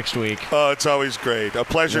it again next week. Oh, it's always great. A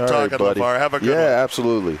pleasure talking, LeVar. Have a good one. Yeah,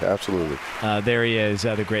 absolutely. There he is,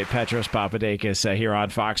 the great Petros Papadakis here on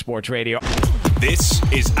Fox Sports Radio. This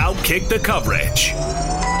is Outkick the Coverage.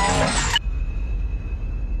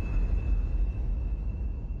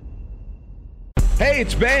 Hey,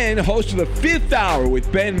 it's Ben, host of the Fifth Hour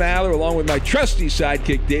with Ben Maller, along with my trusty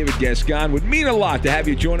sidekick, David Gascon. Would mean a lot to have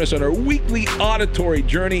you join us on our weekly auditory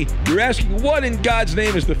journey. You're asking, what in God's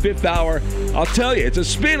name is the Fifth Hour? I'll tell you, it's a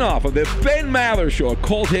spin-off of the Ben Maller Show, a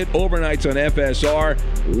cult hit overnights on FSR.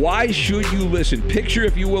 Why should you listen? Picture,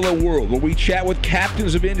 if you will, a world where we chat with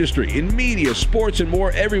captains of industry in media, sports, and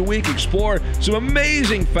more every week. Explore some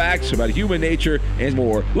amazing facts about human nature and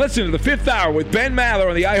more. Listen to the Fifth Hour with Ben Maller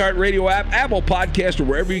on the iHeartRadio app, Apple Podcast, or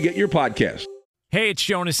wherever you get your podcast. Hey, it's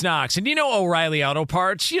Jonas Knox, and you know O'Reilly Auto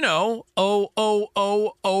Parts, you know,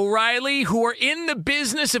 O'Reilly, who are in the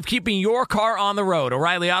business of keeping your car on the road.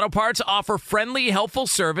 O'Reilly Auto Parts offer friendly, helpful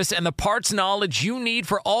service and the parts knowledge you need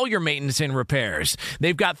for all your maintenance and repairs.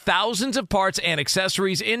 They've got thousands of parts and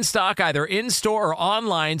accessories in stock, either in-store or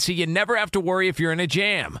online, so you never have to worry if you're in a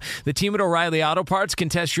jam. The team at O'Reilly Auto Parts can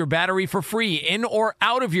test your battery for free, in or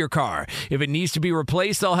out of your car. If it needs to be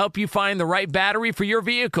replaced, they'll help you find the right battery for your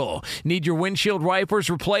vehicle. Need your windshield wipers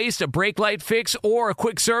replaced, a brake light fix, or a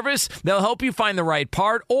quick service? They'll help you find the right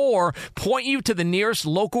part or point you to the nearest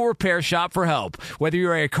local repair shop for help. Whether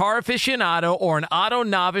you're a car aficionado or an auto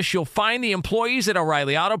novice, you'll find the employees at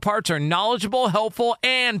O'Reilly Auto Parts are knowledgeable, helpful,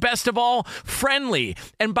 and best of all, friendly.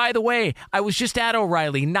 And by the way, I was just at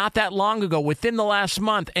O'Reilly not that long ago, within the last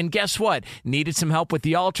month, and guess what? Needed some help with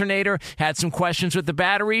the alternator, had some questions with the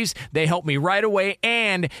batteries. They helped me right away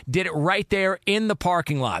and did it right there in the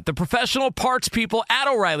parking lot. The professional parts people at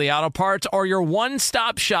O'Reilly Auto Parts are your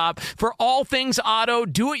one-stop shop for all things auto,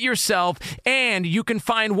 do-it-yourself, and you can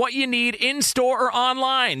find what you need in-store or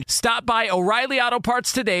online. Stop by O'Reilly Auto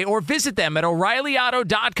Parts today or visit them at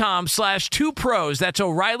O'ReillyAuto.com/2pros. That's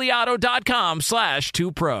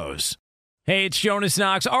O'ReillyAuto.com/2pros. Hey, it's Jonas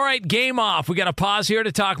Knox. All right, game off. We got to pause here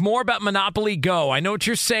to talk more about Monopoly Go. I know what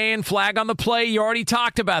you're saying, flag on the play. You already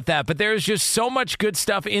talked about that, but there's just so much good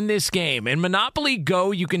stuff in this game. In Monopoly Go,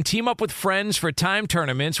 you can team up with friends for time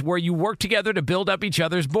tournaments where you work together to build up each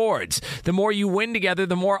other's boards. The more you win together,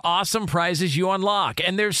 the more awesome prizes you unlock.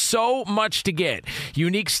 And there's so much to get.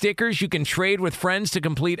 Unique stickers you can trade with friends to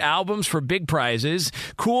complete albums for big prizes.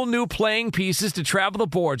 Cool new playing pieces to travel the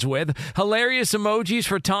boards with. Hilarious emojis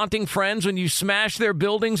for taunting friends when you smash their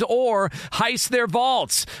buildings or heist their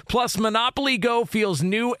vaults. Plus, Monopoly Go feels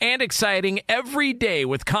new and exciting every day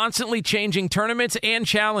with constantly changing tournaments and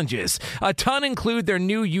challenges. A ton include their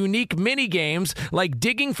new unique mini games like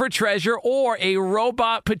digging for treasure or a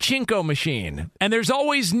robot pachinko machine. And there's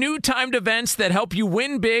always new timed events that help you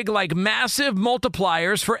win big, like massive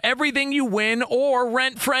multipliers for everything you win or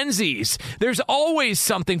rent frenzies. There's always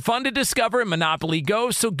something fun to discover in Monopoly Go,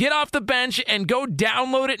 so get off the bench and go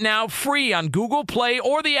download it now free on Google Play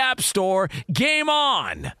or the App Store. Game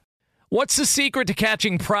on! What's the secret to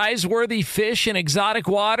catching prize-worthy fish in exotic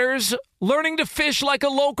waters? Learning to fish like a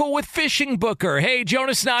local with Fishing Booker. Hey,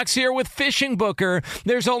 Jonas Knox here with Fishing Booker.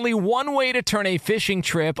 There's only one way to turn a fishing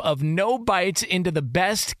trip of no bites into the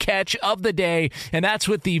best catch of the day, and that's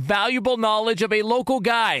with the valuable knowledge of a local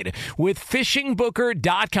guide. With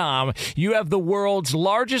FishingBooker.com, you have the world's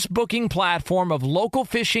largest booking platform of local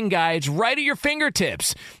fishing guides right at your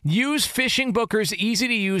fingertips. Use Fishing Booker's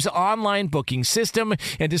easy-to-use online booking system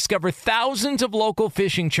and discover thousands of local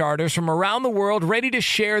fishing charters from around the world ready to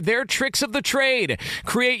share their tricks of the trade.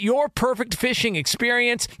 Create your perfect fishing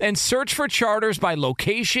experience and search for charters by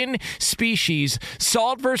location, species,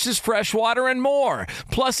 salt versus freshwater, and more.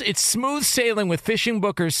 Plus, it's smooth sailing with Fishing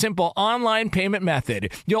Booker's simple online payment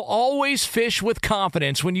method. You'll always fish with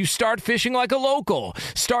confidence when you start fishing like a local.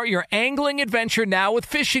 Start your angling adventure now with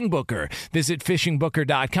Fishing Booker. Visit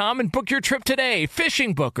FishingBooker.com and book your trip today.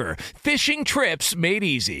 Fishing Booker. Fishing trips made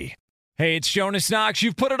easy. Hey, it's Jonas Knox.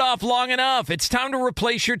 You've put it off long enough. It's time to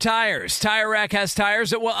replace your tires. Tire Rack has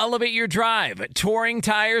tires that will elevate your drive. Touring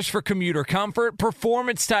tires for commuter comfort,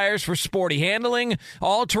 performance tires for sporty handling,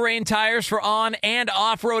 all-terrain tires for on- and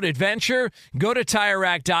off-road adventure. Go to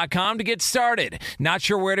TireRack.com to get started. Not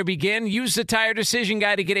sure where to begin? Use the Tire Decision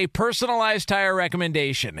Guide to get a personalized tire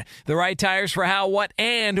recommendation. The right tires for how, what,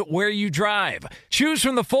 and where you drive. Choose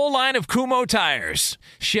from the full line of Kumho tires.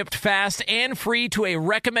 Shipped fast and free to a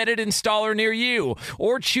recommended installer installer near you,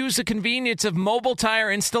 or choose the convenience of mobile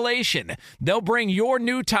tire installation. They'll bring your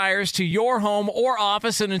new tires to your home or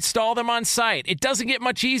office and install them on site. It doesn't get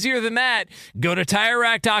much easier than that. Go to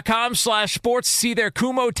TireRack.com/sports to see their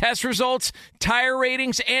Kumho test results, tire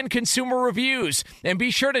ratings, and consumer reviews. And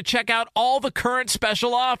be sure to check out all the current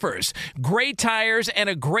special offers. Great tires and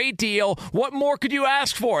a great deal. What more could you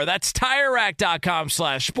ask for? That's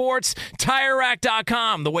TireRack.com/sports.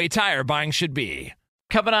 TireRack.com, the way tire buying should be.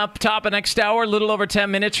 Coming up top of next hour, a little over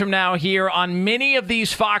 10 minutes from now here on many of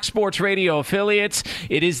these Fox Sports Radio affiliates.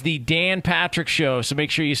 It is the Dan Patrick Show, so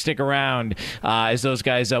make sure you stick around as those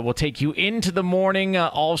guys will take you into the morning,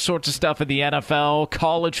 all sorts of stuff at the NFL,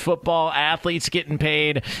 college football, athletes getting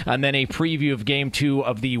paid, and then a preview of Game 2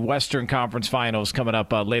 of the Western Conference Finals coming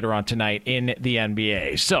up later on tonight in the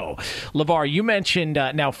NBA. So, LeVar, you mentioned,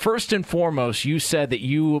 now first and foremost, you said that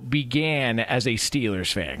you began as a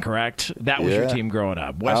Steelers fan, correct? That was your team growing up.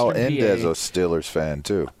 I'll end as a Steelers fan,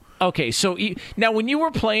 too. Okay, so now when you were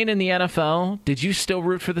playing in the NFL, did you still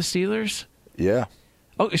root for the Steelers? Yeah.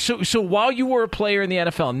 Oh, so while you were a player in the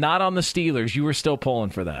NFL, not on the Steelers, you were still pulling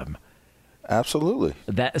for them? Absolutely.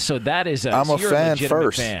 That is I'm a fan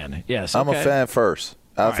first. Fan. Yes, I'm a fan first.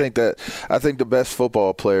 I think the best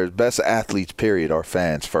football players, best athletes, period, are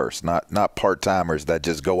fans first, not part-timers that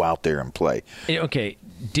just go out there and play. Okay,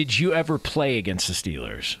 did you ever play against the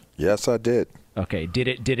Steelers? Yes, I did. Okay, did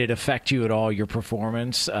it affect you at all, your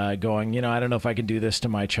performance, going, I don't know if I can do this to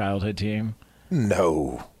my childhood team?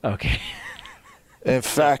 No. Okay. In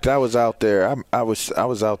fact, I was out there. I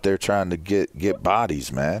was out there trying to get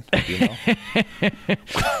bodies, man. The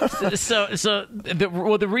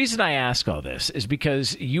reason I ask all this is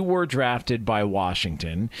because you were drafted by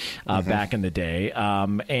Washington back in the day,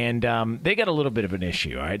 and they got a little bit of an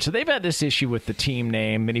issue. All right, so they've had this issue with the team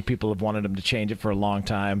name. Many people have wanted them to change it for a long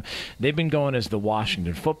time. They've been going as the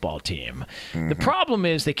Washington Football Team. The problem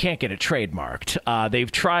is they can't get it trademarked.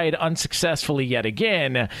 They've tried unsuccessfully yet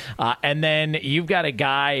again, and then you've got a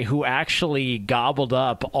guy who actually gobbled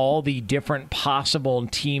up all the different possible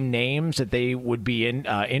team names that they would be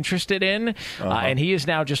interested in, and he is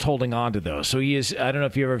now just holding on to those. So he is, I don't know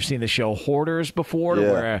if you've ever seen the show Hoarders before.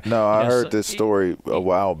 Yeah. I heard this story a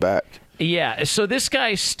while back. Yeah, so this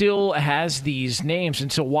guy still has these names,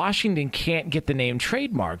 and so Washington can't get the name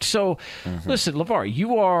trademarked. So, listen, LeVar,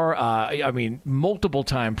 you are,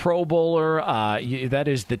 multiple-time Pro Bowler. That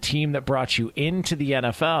is the team that brought you into the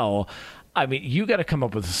NFL. I mean, you got to come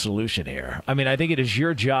up with a solution here. I mean, I think it is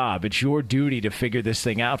your job. It's your duty to figure this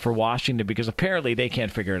thing out for Washington because apparently they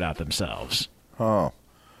can't figure it out themselves. Oh.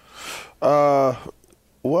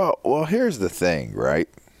 Well, here's the thing, right?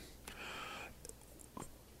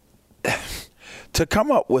 To come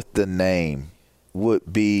up with the name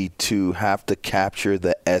would be to have to capture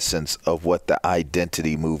the essence of what the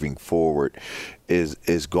identity moving forward is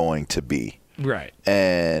going to be. Right.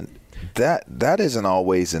 And that isn't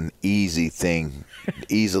always an easy thing,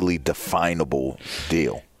 easily definable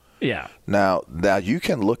deal. Yeah. Now you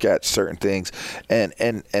can look at certain things, and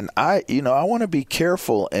I want to be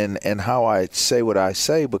careful in how I say what I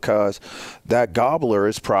say because that gobbler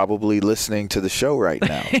is probably listening to the show right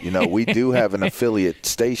now. We do have an affiliate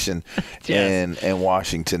station in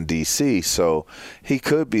Washington, D.C., so he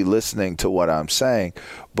could be listening to what I'm saying.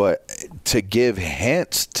 But to give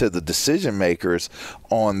hints to the decision makers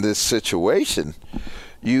on this situation,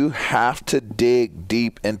 you have to dig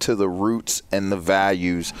deep into the roots and the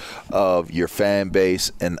values of your fan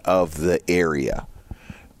base and of the area.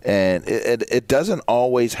 And it doesn't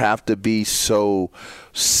always have to be so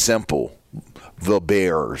simple. The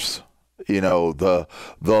Bears, the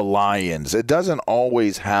Lions. It doesn't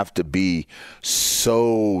always have to be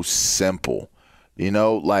so simple.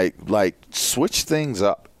 Like switch things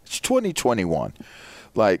up. It's 2021.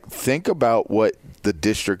 Like, think about what the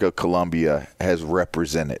District of Columbia has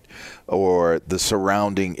represented, or the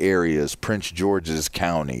surrounding areas, Prince George's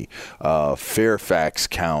County, Fairfax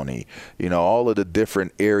County, all of the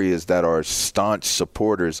different areas that are staunch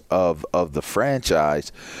supporters of the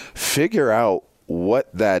franchise. Figure out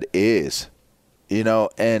what that is,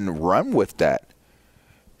 and run with that.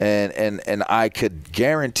 And I could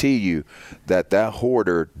guarantee you that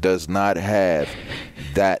Hoarder does not have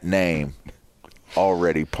that name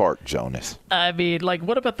already parked, Jonas. I mean, like,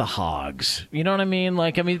 what about the Hogs? You know what I mean?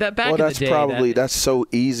 Like, I mean, that back in the day. That's so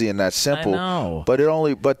easy and that's simple. I know.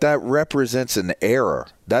 But that represents an error.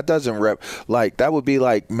 That doesn't that would be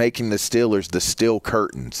like making the Steelers the Steel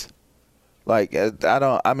Curtains. Like, it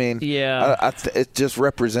just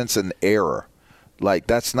represents an error. Like,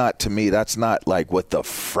 that's not like what the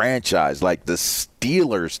franchise, like the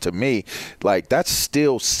Steelers to me, like that's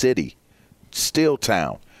Steel City, Steel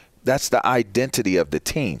Town. That's the identity of the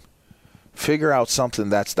team. Figure out something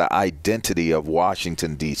that's the identity of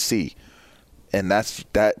Washington, D.C., and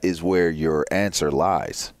that is where your answer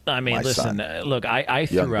lies. I mean, listen, look, I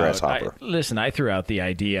threw out the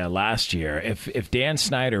idea last year. If Dan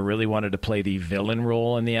Snyder really wanted to play the villain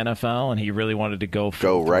role in the NFL and he really wanted to go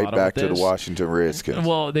right back to the Washington Redskins.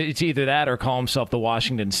 Well, it's either that or call himself the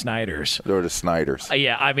Washington Snyders. Or the Snyders.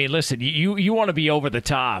 Yeah, I mean, listen, you want to be over the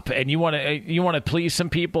top and you want to please some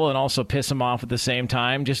people and also piss them off at the same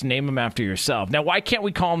time. Just name them after yourself. Now, why can't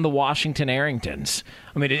we call them the Washington Arringtons?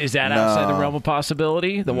 I mean, is that outside the realm of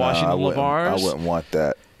possibility? The Washington LeVars? I wouldn't want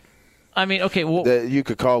that. I mean, okay, well, you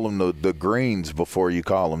could call them the Greens before you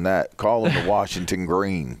call them that. Call them the Washington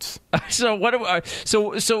Greens. So what?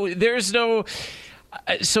 So there's no.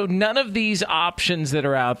 So none of these options that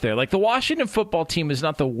are out there, like the Washington football team, is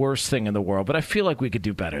not the worst thing in the world, but I feel like we could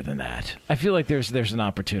do better than that. I feel like there's an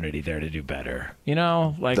opportunity there to do better. You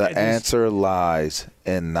know, like the answer lies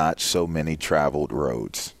in not so many traveled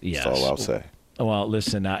roads. Yes. That's all I'll say. Well,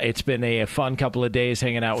 listen, it's been a fun couple of days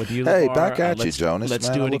hanging out with you, Hey, LeVar. back at you, Jonas. Let's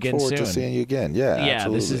man, do it I look again forward soon. to seeing you again. Yeah,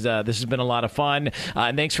 absolutely. This has been a lot of fun.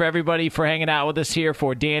 And thanks for everybody for hanging out with us here.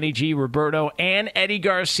 For Danny G, Roberto, and Eddie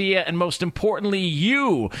Garcia, and most importantly,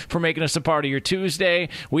 you for making us a part of your Tuesday.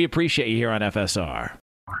 We appreciate you here on FSR.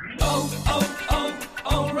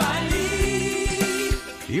 O'Reilly.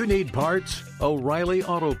 You need parts? O'Reilly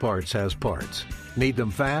Auto Parts has parts. Need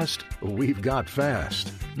them fast? We've got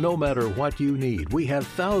fast. No matter what you need, we have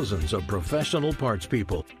thousands of professional parts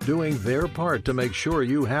people doing their part to make sure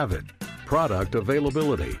you have it. Product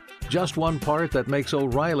availability. Just one part that makes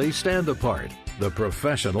O'Reilly stand apart. The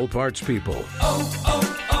professional parts people.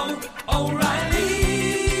 O'Reilly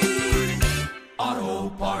Auto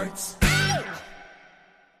Parts.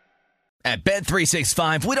 At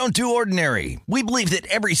Bet365, we don't do ordinary. We believe that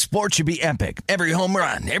every sport should be epic. Every home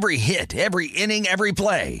run, every hit, every inning, every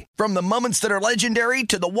play. From the moments that are legendary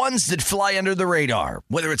to the ones that fly under the radar.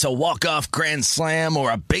 Whether it's a walk-off grand slam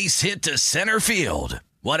or a base hit to center field.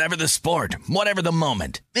 Whatever the sport, whatever the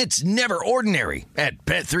moment. It's never ordinary at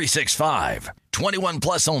Bet365. 21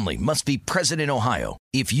 plus only. Must be present in Ohio.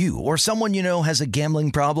 If you or someone you know has a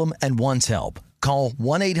gambling problem and wants help, call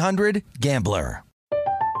 1-800-GAMBLER.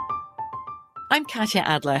 I'm Katya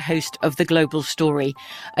Adler, host of The Global Story.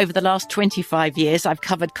 Over the last 25 years, I've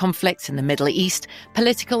covered conflicts in the Middle East,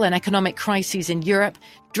 political and economic crises in Europe,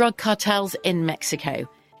 drug cartels in Mexico.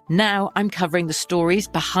 Now I'm covering the stories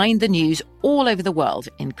behind the news all over the world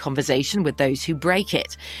in conversation with those who break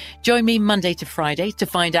it. Join me Monday to Friday to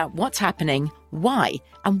find out what's happening, why,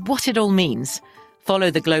 and what it all means. Follow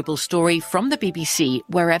The Global Story from the BBC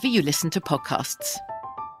wherever you listen to podcasts.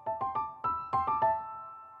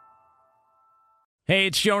 Hey,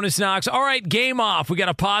 it's Jonas Knox. All right, game off. We got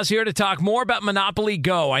to pause here to talk more about Monopoly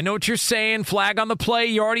Go. I know what you're saying, flag on the play.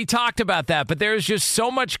 You already talked about that, but there's just so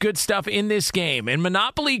much good stuff in this game. In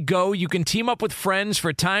Monopoly Go, you can team up with friends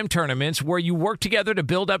for time tournaments where you work together to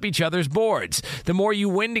build up each other's boards. The more you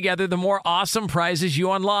win together, the more awesome prizes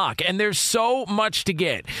you unlock. And there's so much to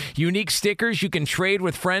get. Unique stickers you can trade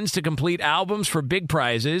with friends to complete albums for big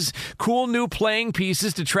prizes. Cool new playing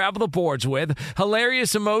pieces to travel the boards with.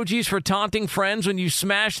 Hilarious emojis for taunting friends when you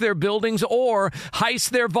smash their buildings or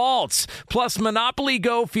heist their vaults. Plus, Monopoly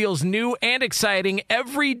Go feels new and exciting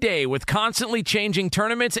every day with constantly changing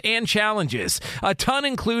tournaments and challenges. A ton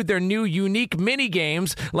include their new unique mini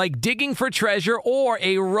games like digging for treasure or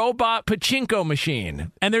a robot pachinko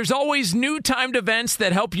machine. And there's always new timed events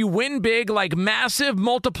that help you win big, like massive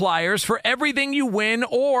multipliers for everything you win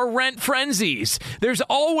or rent frenzies. There's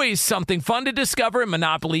always something fun to discover in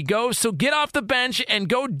Monopoly Go, so get off the bench and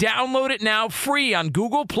go download it now free on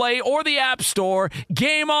Google Play or the App Store.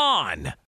 Game on!